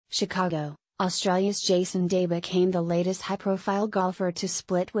Chicago, Australia's Jason Day became the latest high-profile golfer to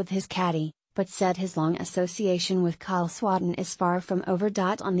split with his caddy, but said his long association with Kyle Swadden is far from over.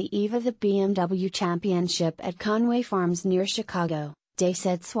 On the eve of the BMW Championship at Conway Farms near Chicago, Day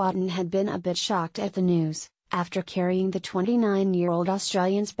said Swadden had been a bit shocked at the news, after carrying the 29-year-old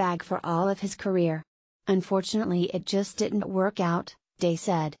Australian's bag for all of his career. "Unfortunately, it just didn't work out," Day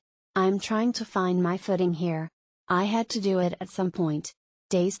said. "I'm trying to find my footing here. I had to do it at some point."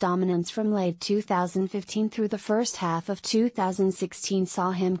 Day's dominance from late 2015 through the first half of 2016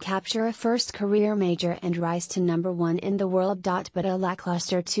 saw him capture a first career major and rise to number 1 in the world. But a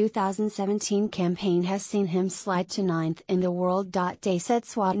lackluster 2017 campaign has seen him slide to 9th in the world. Day said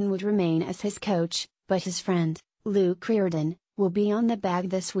Swadden would remain as his coach, but his friend, Luke Reardon, will be on the bag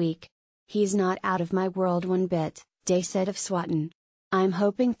this week. "He's not out of my world one bit," Day said of Swadden. "I'm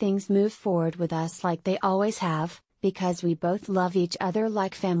hoping things move forward with us like they always have, because we both love each other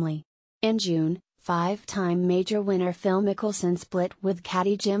like family." In June, 5-time major winner Phil Mickelson split with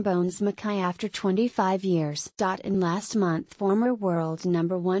caddy Jim Bones Mackay after 25 years. And last month former world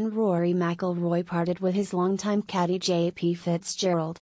number 1 Rory McIlroy parted with his longtime caddy JP Fitzgerald.